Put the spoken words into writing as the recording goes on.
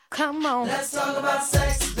Come on. Let's talk about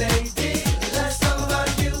sex, baby. Let's talk about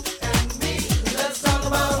you and me. Let's talk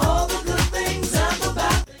about all the good things and the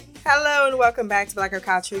bad things. Hello and welcome back to Black Girl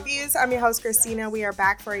Couch Reviews. I'm your host, Christina. We are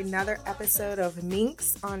back for another episode of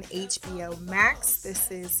Minx on HBO Max.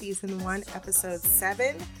 This is season 1, episode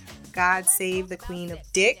 7, God Save the Queen of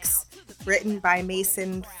Dicks, written by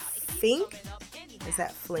Mason Fink. Is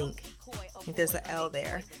that Flink? I think there's an L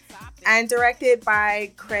there. And directed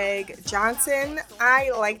by Craig Johnson. I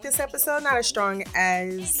like this episode, not as strong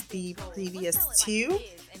as the previous two.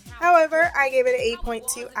 However, I gave it an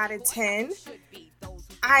 8.2 out of 10.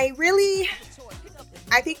 I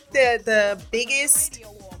think the biggest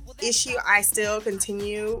issue I still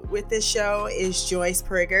continue with this show is Joyce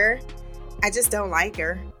Prigger. I just don't like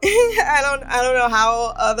her. I don't know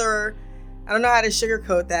how to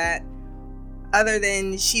sugarcoat that. Other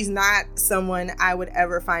than she's not someone I would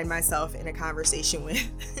ever find myself in a conversation with.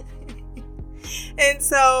 And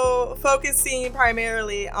so, focusing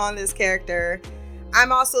primarily on this character,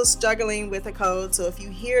 I'm also struggling with a code. So if you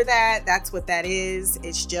hear that, that's what that is.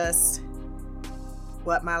 It's just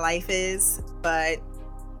what my life is. But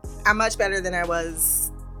I'm much better than I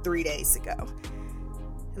was 3 days ago.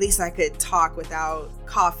 At least I could talk without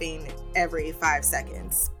coughing every 5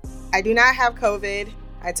 seconds. I do not have COVID.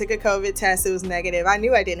 I took a COVID test. It was negative. I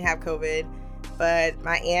knew I didn't have COVID, but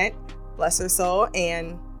my aunt, bless her soul,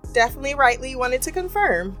 and definitely rightly wanted to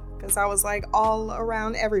confirm because I was like all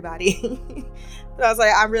around everybody. But I was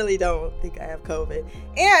like, I really don't think I have COVID.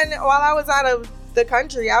 And while I was out of the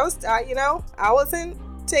country, I wasn't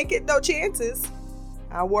taking no chances.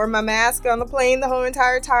 I wore my mask on the plane the whole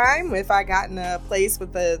entire time. If I got in a place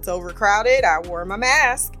it's overcrowded, I wore my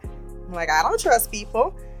mask. I'm like, I don't trust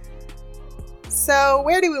people. So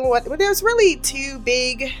there's really two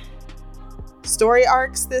big story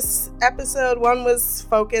arcs this episode. One was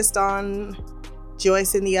focused on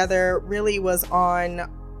Joyce and the other really was on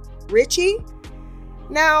Richie.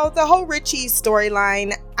 Now, the whole Richie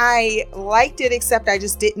storyline, I liked it, except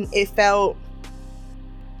it felt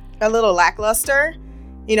a little lackluster.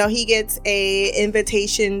 You know, he gets an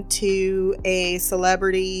invitation to a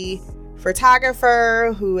celebrity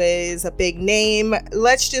photographer who is a big name.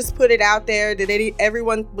 Let's just put it out there. Did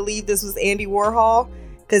everyone believe this was Andy Warhol?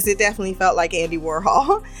 Because it definitely felt like Andy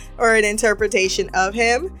Warhol or an interpretation of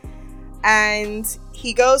him. And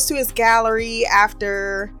he goes to his gallery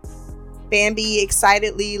after Bambi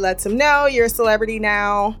excitedly lets him know, you're a celebrity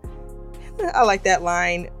now. I like that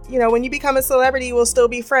line. You know, when you become a celebrity, we'll still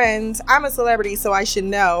be friends. I'm a celebrity, so I should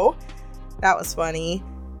know. That was funny.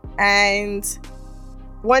 And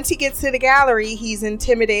once he gets to the gallery, he's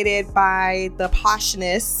intimidated by the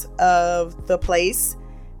poshness of the place.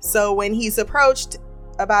 So when he's approached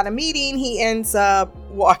about a meeting, he ends up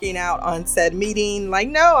walking out on said meeting like,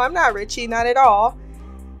 no, I'm not Richie, not at all.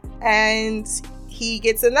 And he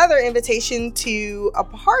gets another invitation to a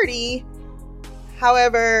party.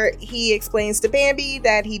 However, he explains to Bambi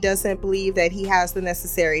that he doesn't believe that he has the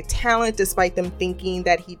necessary talent, despite them thinking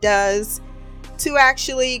that he does, to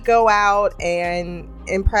actually go out and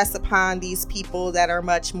impress upon these people that are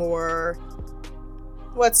much more,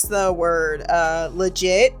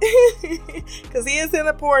 legit, because he is in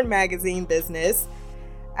the porn magazine business.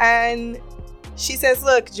 And she says,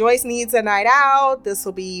 look, Joyce needs a night out. This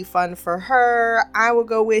will be fun for her. I will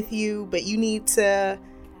go with you, but you need to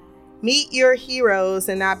meet your heroes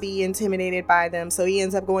and not be intimidated by them. So he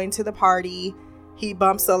ends up going to the party. He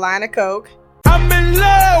bumps a line of coke. I'm in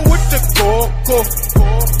love with the coco.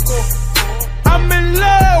 I'm in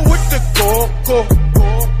love with the coco.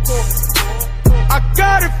 I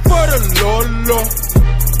got it for the Lolo.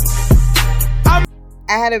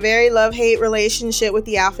 I had a very love-hate relationship with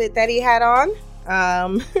the outfit that he had on.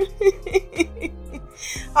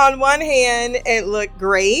 On one hand, it looked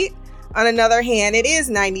great. On another hand, it is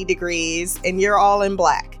 90 degrees and you're all in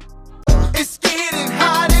black. It's getting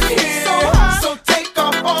hot in here, so take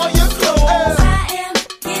off all your clothes.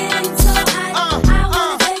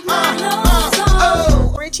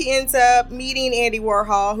 Richie ends up meeting Andy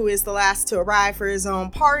Warhol, who is the last to arrive for his own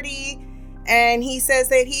party. And he says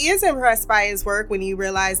that he is impressed by his work when he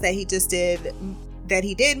realized that he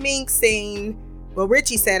did Minx, saying, well,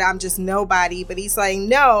 Richie said, I'm just nobody. But he's like,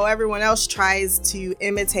 no, everyone else tries to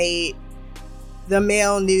imitate the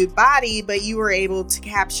male nude body, but you were able to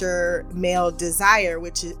capture male desire,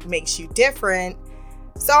 which makes you different.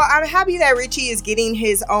 So I'm happy that Richie is getting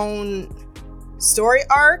his own story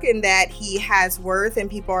arc and that he has worth and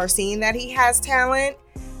people are seeing that he has talent.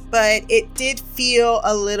 But it did feel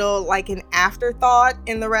a little like an afterthought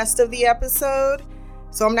in the rest of the episode.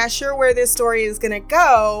 So I'm not sure where this story is going to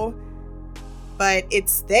go, but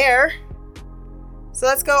it's there. So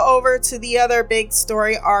let's go over to the other big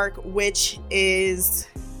story arc, which is,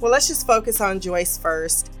 well, let's just focus on Joyce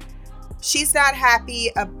first. She's not happy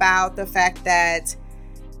about the fact that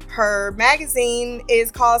her magazine is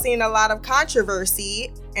causing a lot of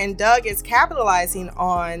controversy, and Doug is capitalizing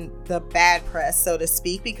on the bad press, so to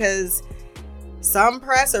speak, because some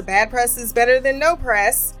press or bad press is better than no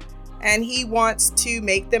press, and he wants to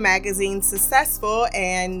make the magazine successful.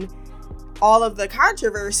 And all of the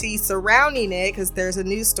controversy surrounding it, because there's a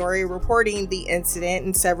news story reporting the incident,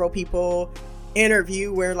 and several people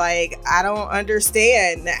interview were like, I don't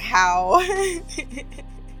understand how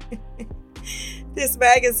this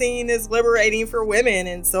magazine is liberating for women,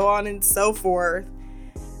 and so on and so forth.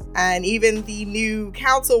 And even the new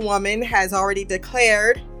councilwoman has already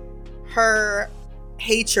declared her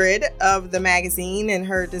hatred of the magazine and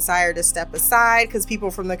her desire to step aside, because people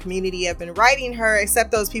from the community have been writing her, except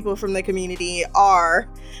those people from the community are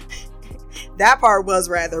that part was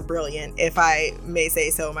rather brilliant, if I may say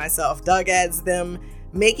so myself. Doug adds them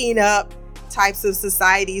making up types of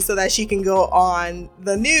society so that she can go on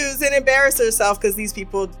the news and embarrass herself because these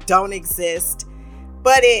people don't exist.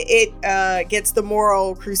 But it gets the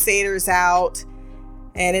moral crusaders out.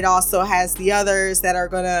 And it also has the others that are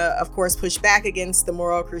going to, of course, push back against the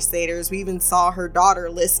moral crusaders. We even saw her daughter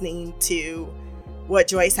listening to what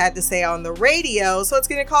Joyce had to say on the radio. So it's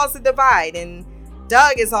going to cause a divide. And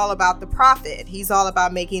Doug is all about the profit. He's all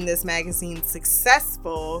about making this magazine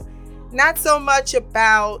successful. Not so much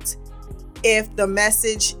about if the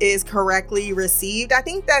message is correctly received. I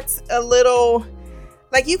think that's a little,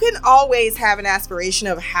 like, you can always have an aspiration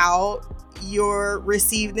of how you're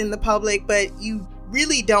received in the public, but you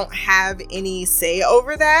really don't have any say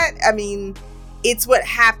over that. I mean, it's what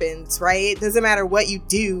happens, right? It doesn't matter what you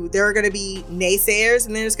do. There are going to be naysayers,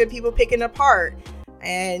 and there's going to be people picking apart,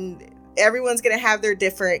 and everyone's going to have their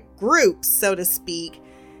different groups, so to speak.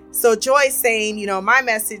 So Joyce saying, you know, my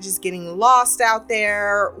message is getting lost out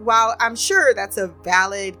there. While I'm sure that's a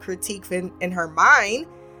valid critique in her mind,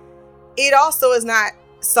 it also is not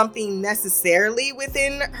something necessarily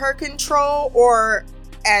within her control, or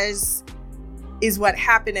as is what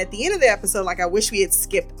happened at the end of the episode. Like, I wish we had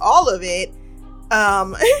skipped all of it.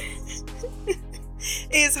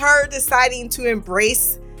 Is her deciding to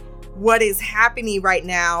embrace what is happening right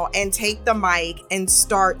now and take the mic and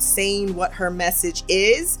start saying what her message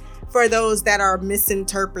is for those that are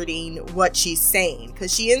misinterpreting what she's saying.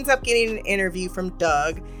 Because she ends up getting an interview from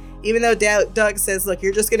Doug, even though Doug says, look,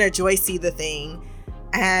 you're just going to Joyce-y the thing.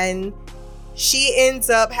 And she ends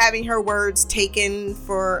up having her words taken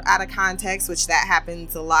for out of context, which that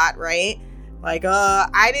happens a lot, right? Like,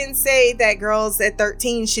 I didn't say that girls at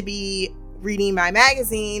 13 should be reading my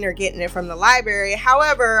magazine or getting it from the library.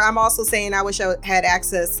 However, I'm also saying I wish I had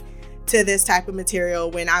access to this type of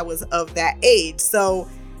material when I was of that age. So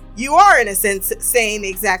you are, in a sense, saying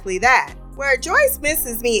exactly that. Where Joyce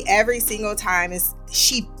misses me every single time is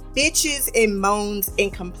she bitches and moans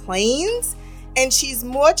and complains, and she's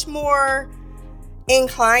much more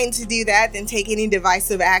inclined to do that than take any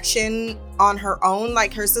divisive action on her own.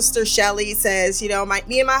 Like, her sister Shelly says, you know,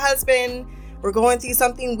 me and my husband, we're going through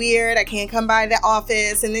something weird. I can't come by the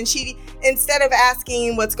office. And then she, instead of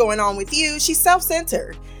asking what's going on with you, she's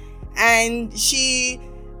self-centered. And she,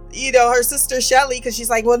 you know, her sister Shelly, because she's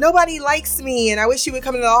like, well, nobody likes me, and I wish you would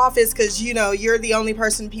come to the office because, you know, you're the only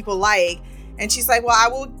person people like. And she's like, well, I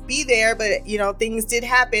will be there, but, you know, things did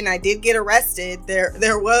happen. I did get arrested.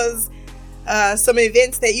 There was some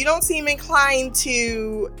events that you don't seem inclined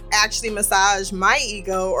to actually massage my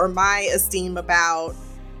ego or my esteem about.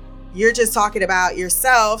 You're just talking about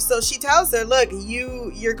yourself. So she tells her, look,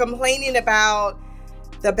 you're complaining about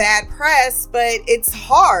the bad press, but it's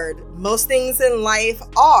hard. Most things in life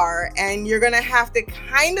are, and you're going to have to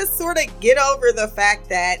kind of sort of get over the fact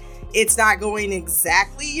that it's not going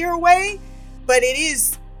exactly your way, but it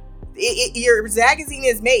is. Your magazine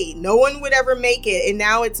is made. No one would ever make it, and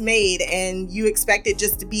now it's made, and you expect it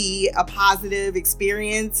just to be a positive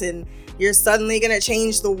experience, and you're suddenly going to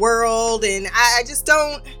change the world. And I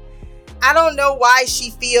don't know why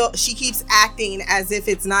she keeps acting as if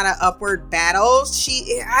it's not an upward battle.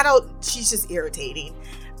 She's just irritating.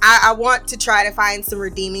 I want to try to find some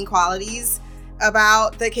redeeming qualities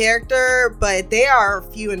about the character, but they are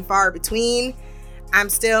few and far between. I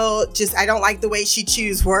don't like the way she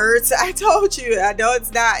chooses words. I told you, I know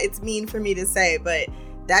it's mean for me to say, but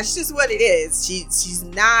that's just what it is. She's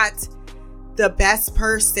not the best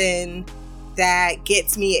person that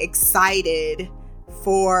gets me excited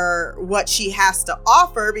for what she has to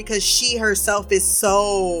offer, because she herself is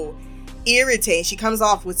so irritating. She comes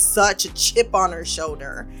off with such a chip on her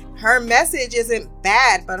shoulder. her message isn't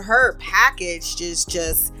bad, but her package is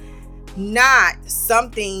just not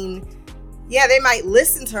something. Yeah, they might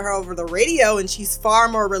listen to her over the radio and she's far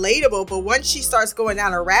more relatable, but once she starts going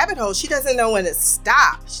down a rabbit hole, she doesn't know when to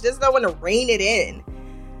stop. She doesn't know when to rein it in.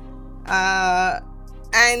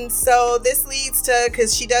 And so this leads to,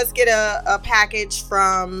 because she does get a package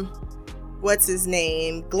from, what's his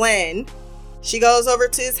name, Glenn. She goes over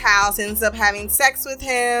to his house, ends up having sex with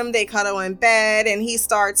him. They cuddle in bed, and he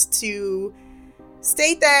starts to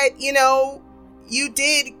state that, you know, you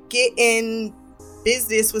did get in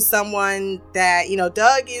business with someone that, you know,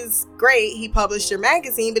 Doug is great. He published your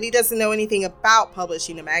magazine, but he doesn't know anything about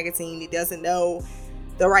publishing a magazine. He doesn't know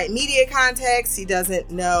the right media context. He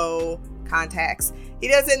doesn't know contacts. He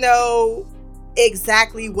doesn't know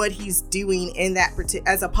exactly what he's doing in that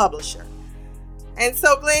as a publisher. And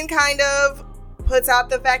so Glenn kind of puts out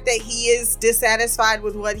the fact that he is dissatisfied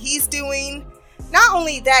with what he's doing. Not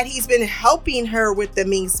only that, he's been helping her with the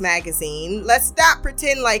Minx magazine. Let's not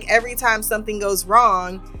pretend like every time something goes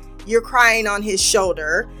wrong, you're crying on his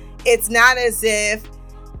shoulder. It's not as if,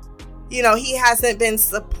 you know, he hasn't been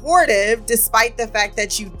supportive despite the fact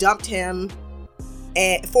that you dumped him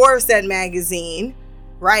for said magazine,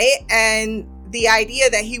 right? And the idea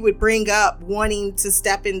that he would bring up wanting to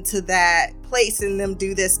step into that place and them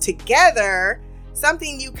do this together,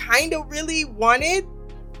 something you kind of really wanted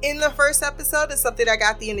in the first episode, is something I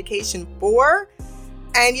got the indication for.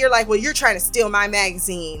 And you're like, well, you're trying to steal my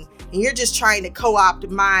magazine and you're just trying to co-opt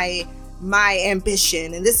my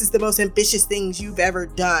ambition, and this is the most ambitious things you've ever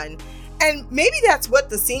done. And maybe that's what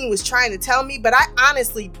the scene was trying to tell me, but I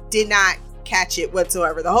honestly did not catch it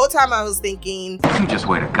whatsoever. The whole time I was thinking, You just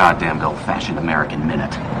wait a goddamn old-fashioned American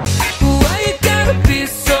minute. Why you gotta be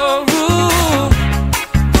so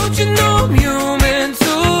rude? Don't you know I'm human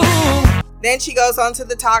too? then she goes on to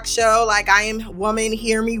the talk show like, I am woman,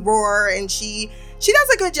 hear me roar, and she does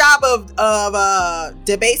a good job of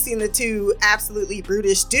debasing the two absolutely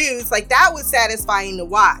brutish dudes. Like, that was satisfying to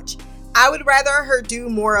watch. I would rather her do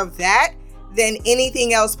more of that than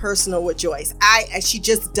anything else personal with Joyce. She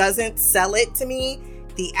just doesn't sell it to me.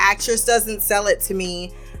 The actress doesn't sell it to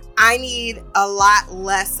me. I need a lot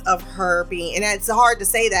less of her being, and it's hard to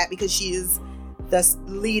say that because she is the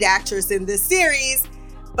lead actress in this series,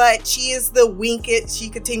 but she is the weakest. She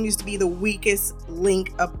continues to be the weakest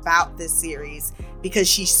link about this series because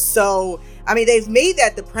she's so, I mean, they've made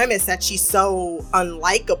that the premise that she's so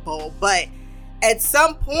unlikable, but at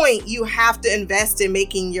some point you have to invest in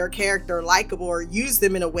making your character likable or use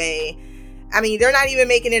them in a way. I mean, they're not even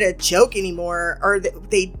making it a joke anymore, or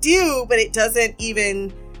they do, but it doesn't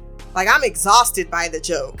even, like, I'm exhausted by the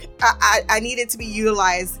joke. I need it to be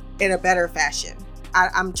utilized in a better fashion.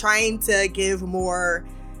 I'm trying to give more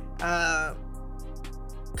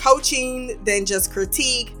coaching than just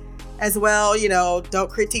critique as well. You know, don't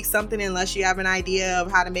critique something unless you have an idea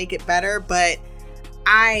of how to make it better. But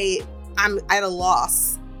I'm at a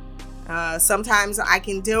loss. Sometimes I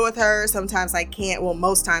can deal with her, sometimes I can't. Well,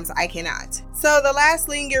 most times I cannot. So the last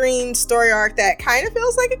lingering story arc that kind of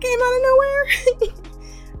feels like it came out of nowhere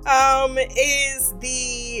is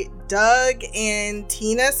the Doug and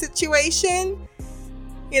Tina situation.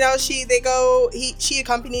 You know, she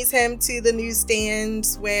accompanies him to the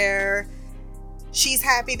newsstands where she's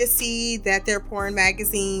happy to see that their porn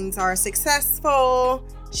magazines are successful.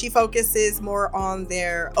 She focuses more on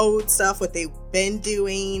their old stuff, what they've been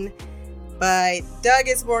doing. But Doug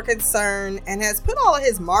is more concerned and has put all of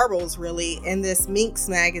his marbles really in this Minx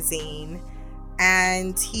magazine.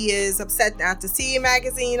 And he is upset not to see a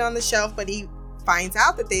magazine on the shelf, but he finds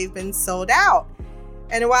out that they've been sold out.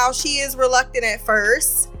 And while she is reluctant at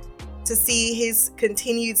first to see his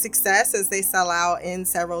continued success as they sell out in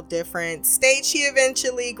several different states, she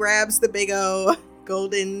eventually grabs the big old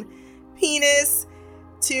golden penis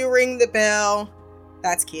to ring the bell.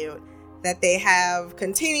 That's cute. That they have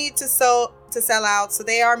continued to sell out, so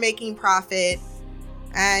they are making profit.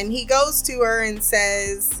 And he goes to her and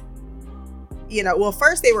says, you know, well,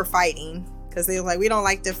 first they were fighting because they were like, we don't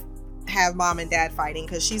like to have mom and dad fighting,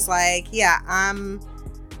 because she's like, yeah, I'm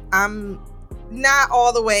not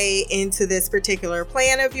all the way into this particular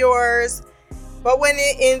plan of yours. But when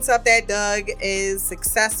it ends up that Doug is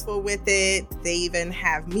successful with it, they even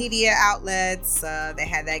have media outlets. They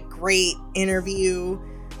had that great interview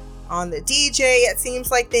on the DJ. It seems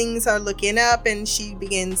like things are looking up, and she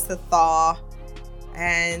begins to thaw.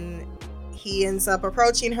 And he ends up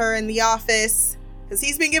approaching her in the office because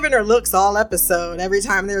he's been giving her looks all episode. Every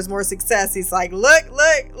time there's more success, he's like, look.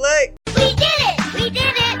 We did it! We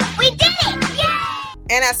did it! We did it!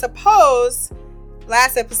 Yay! And I suppose,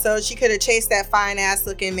 last episode, she could have chased that fine ass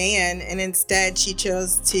looking man, and instead she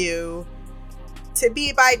chose to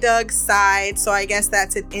be by Doug's side. So I guess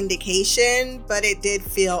that's an indication, but it did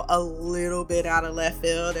feel a little bit out of left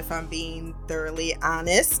field, if I'm being thoroughly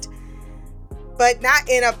honest. But not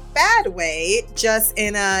in a bad way, just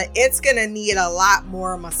in a, it's gonna need a lot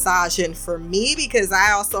more massaging for me, because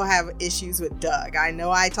I also have issues with Doug. I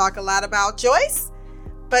know I talk a lot about Joyce,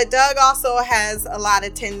 but Doug also has a lot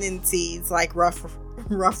of tendencies, like rough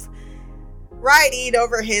riding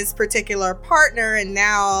over his particular partner, and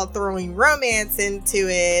now throwing romance into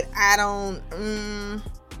it.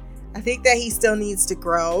 I think that he still needs to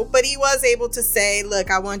grow, but he was able to say, look,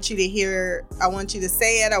 I want you to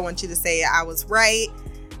say it, I was right.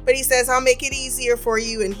 But he says, I'll make it easier for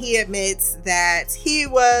you. And he admits that he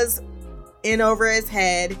was in over his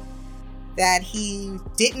head, that he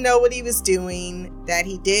didn't know what he was doing, that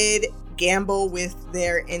he did gamble with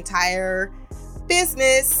their entire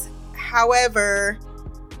business. However,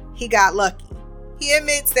 he got lucky. He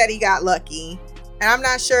admits that he got lucky. And I'm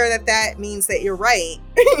not sure that that means that you're right,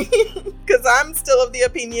 because I'm still of the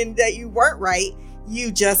opinion that you weren't right.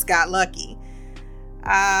 You just got lucky.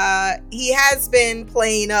 He has been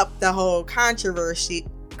playing up the whole controversy,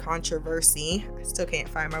 I still can't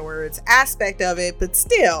find my words, aspect of it, but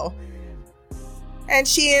still. And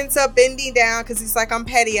she ends up bending down because he's like, I'm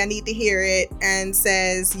petty, I need to hear it, and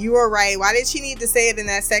says, you were right. Why did she need to say it in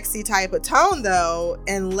that sexy type of tone, though,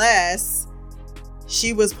 unless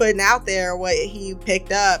she was putting out there what he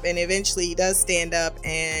picked up? And eventually he does stand up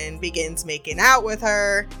and begins making out with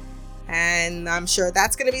her. And I'm sure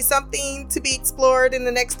that's going to be something to be explored in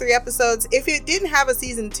the next 3 episodes. If it didn't have a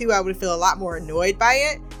season 2, I would feel a lot more annoyed by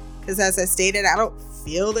it. Because as I stated, I don't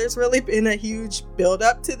feel there's really been a huge build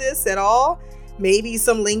up to this at all. Maybe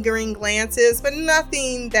some lingering glances, but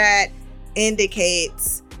nothing that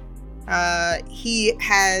indicates he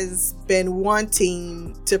has been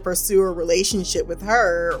wanting to pursue a relationship with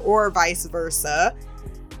her, or vice versa.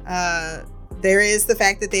 There is the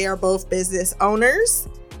fact that they are both business owners.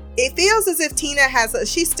 It feels as if Tina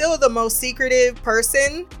she's still the most secretive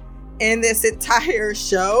person in this entire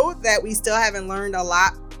show, that we still haven't learned a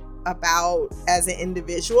lot about as an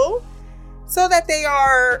individual. So that they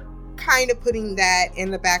are kind of putting that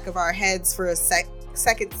in the back of our heads for a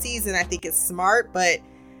second season, I think is smart, but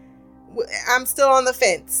I'm still on the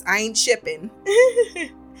fence. I ain't shipping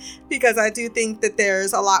because I do think that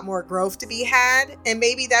there's a lot more growth to be had, and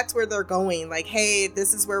maybe that's where they're going. Like, hey,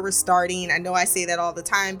 this is where we're starting. I know I say that all the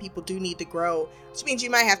time. People do need to grow, which means you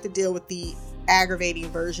might have to deal with the aggravating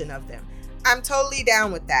version of them. I'm totally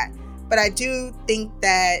down with that, but I do think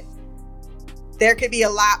that there could be a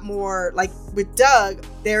lot more. Like with Doug,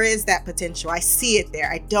 there is that potential. I see it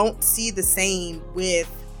there. I don't see the same with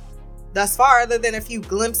thus far, other than a few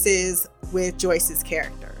glimpses with Joyce's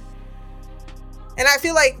character. And I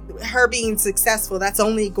feel like her being successful, that's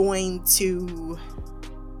only going to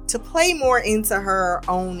play more into her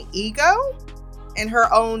own ego and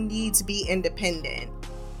her own need to be independent.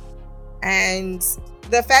 And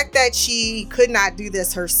the fact that she could not do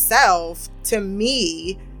this herself, to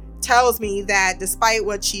me, tells me that despite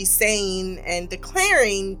what she's saying and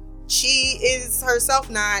declaring, she is herself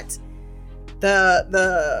not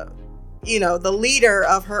the leader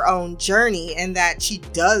of her own journey, and that she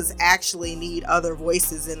does actually need other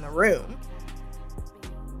voices in the room.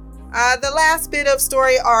 The last bit of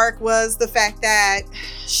story arc was the fact that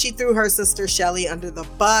she threw her sister Shelly under the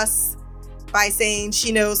bus by saying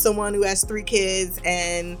she knows someone who has 3 kids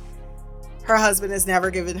and her husband has never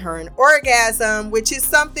given her an orgasm, which is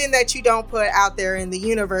something that you don't put out there in the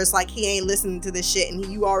universe. Like, he ain't listening to this shit, and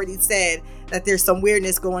you already said that there's some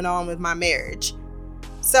weirdness going on with my marriage.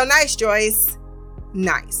 So nice, Joyce.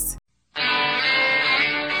 Nice.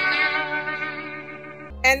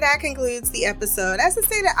 And that concludes the episode. As I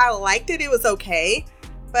stated, I liked it. It was okay,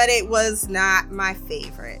 but it was not my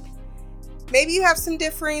favorite. Maybe you have some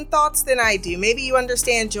differing thoughts than I do. Maybe you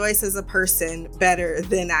understand Joyce as a person better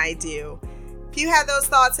than I do. If you have those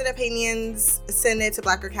thoughts and opinions, send it to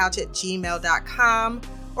blackgirlcouch@gmail.com,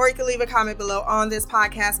 or you can leave a comment below on this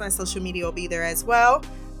podcast. My social media will be there as well.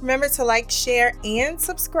 Remember to like, share, and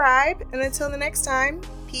subscribe. And until the next time,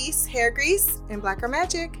 peace, hair grease, and Black Girl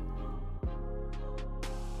Magic.